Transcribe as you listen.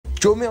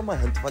Join me on my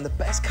hunt to find the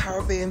best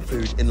Caribbean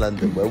food in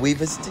London, where we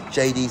visited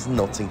JD's in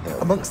Notting Hill.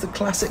 Amongst the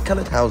classic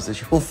coloured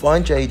houses, you'll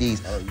find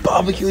JD's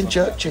barbecue and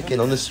jerk chicken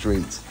on the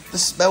street. The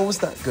smell was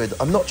that good.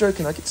 I'm not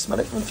joking, I could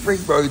smell it from 3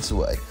 roads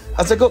away.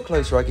 As I got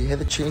closer, I could hear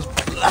the tunes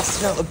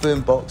blasting out the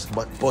boombox, and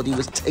my body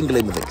was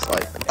tingling with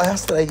excitement. I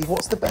asked the lady,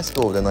 what's the best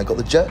order, and I got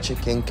the jerk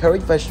chicken,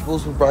 curried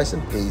vegetables with rice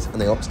and peas,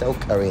 and the oxtail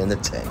curry in the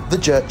tin. The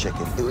jerk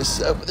chicken, it was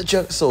served with a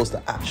jerk sauce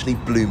that actually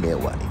blew me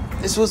away.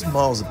 This was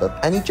miles above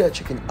any jerk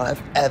chicken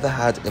I've ever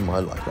had in my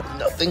life. Like,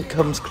 nothing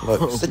comes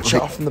close. The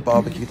char from the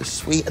barbecue, the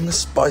sweet and the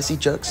spicy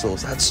jerk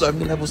sauce had so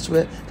many levels to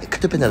it, it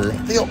could have been a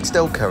lick. The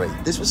oxtail curry,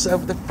 this was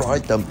served with a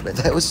fried dumpling.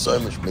 There was so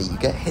much meat. You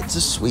get hits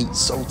of sweet,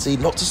 salty,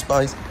 lots of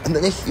spice, and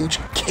then a huge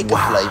kick of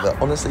flavour.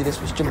 Honestly,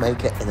 this was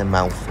Jamaica in a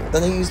mouthful.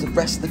 Then I used the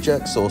rest of the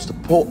jerk sauce to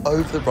pour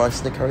over the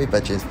rice and the curry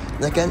veggies,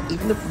 and again,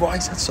 even the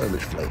rice had so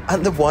much flavour.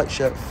 And the white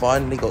shirt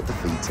finally got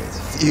defeated.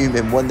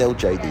 Fuming 1-0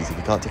 JD's. If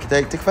you can't take a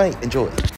date, take a fate. Enjoy.